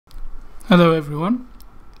Hello everyone.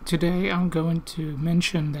 Today I'm going to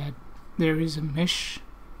mention that there is a mesh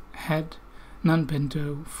head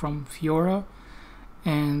non-bento from Fiore,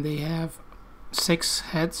 and they have 6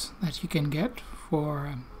 heads that you can get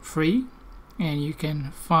for free, and you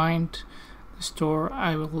can find the store.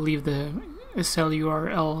 I will leave the SL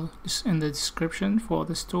URL in the description for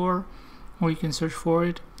the store, or you can search for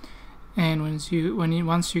it. And once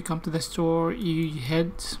you come to the store, you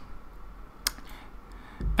head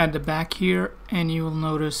at the back here and you will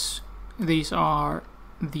notice these are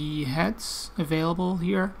the heads available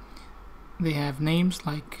here. They have names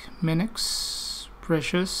like Minx,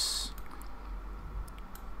 Precious,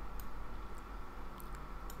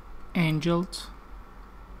 Angelic,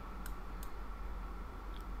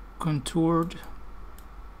 Contoured,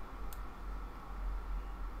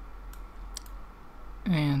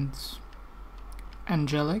 and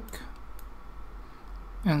Angelic,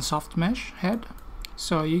 and Soft Mesh head.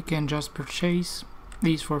 So you can just purchase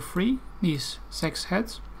these for free, these 6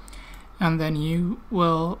 heads, and then you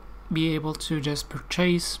will be able to just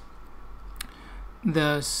purchase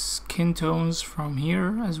the skin tones from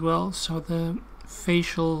here as well. So the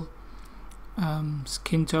facial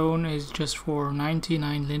skin tone is just for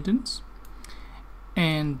 99 lindens,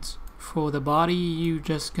 and for the body you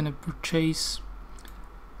just gonna purchase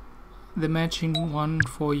the matching one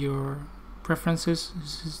for your preferences.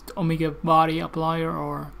 This is Omega body applier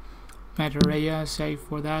or Materia, say,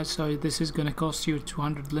 for that. So this is gonna cost you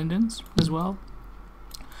 200 lindens as well.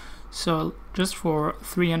 So just for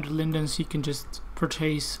 300 lindens you can just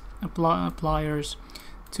purchase appliers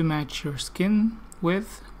to match your skin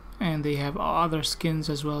with, and they have other skins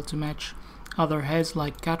as well to match other heads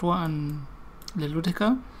like Katwa and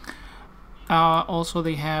Lelutica. Also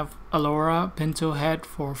they have Alura bento head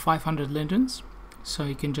for 500 lindens, so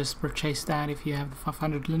you can just purchase that if you have the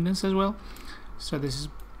 500 lindens as well. So this is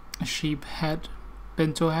a sheep head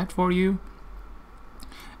bento head for you,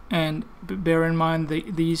 and bear in mind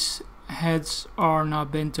these heads are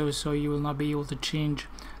not bento, so you will not be able to change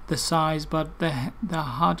the size, but the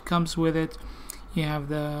HUD comes with it. You have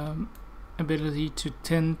the ability to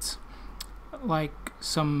tint like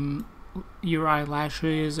your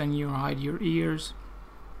eyelashes, and you hide your ears.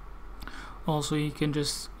 Also you can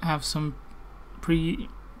just have some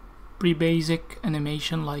pre-basic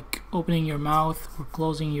animation like opening your mouth or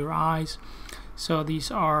closing your eyes. So these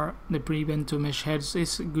are the pre-bento mesh heads.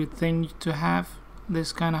 It's a good thing to have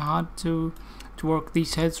this kind of HUD to work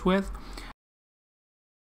these heads with.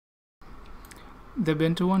 The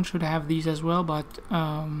bento one should have these as well, but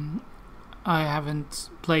I haven't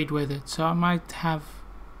played with it, so I might have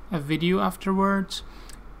a video afterwards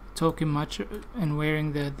talking much and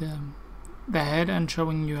wearing the head and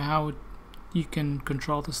showing you how you can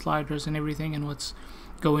control the sliders and everything and what's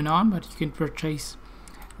going on. But you can purchase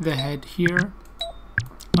the head here,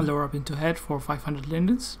 Alura bento head, for 500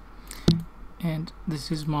 lindens. And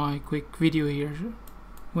this is my quick video here.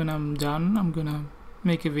 When I'm done, I'm gonna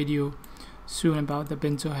make a video soon about the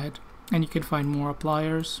bento head, and you can find more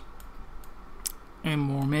appliers and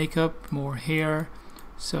more makeup, more hair.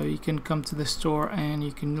 So you can come to the store and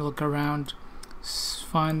you can look around,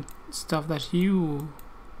 find stuff that you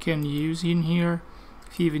can use in here.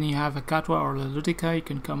 If even you have a Katwa or Lelutica, you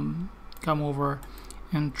can come over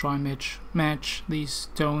and try and match these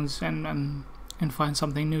tones and find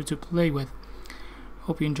something new to play with.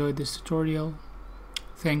 Hope you enjoyed this tutorial.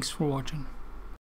 Thanks for watching.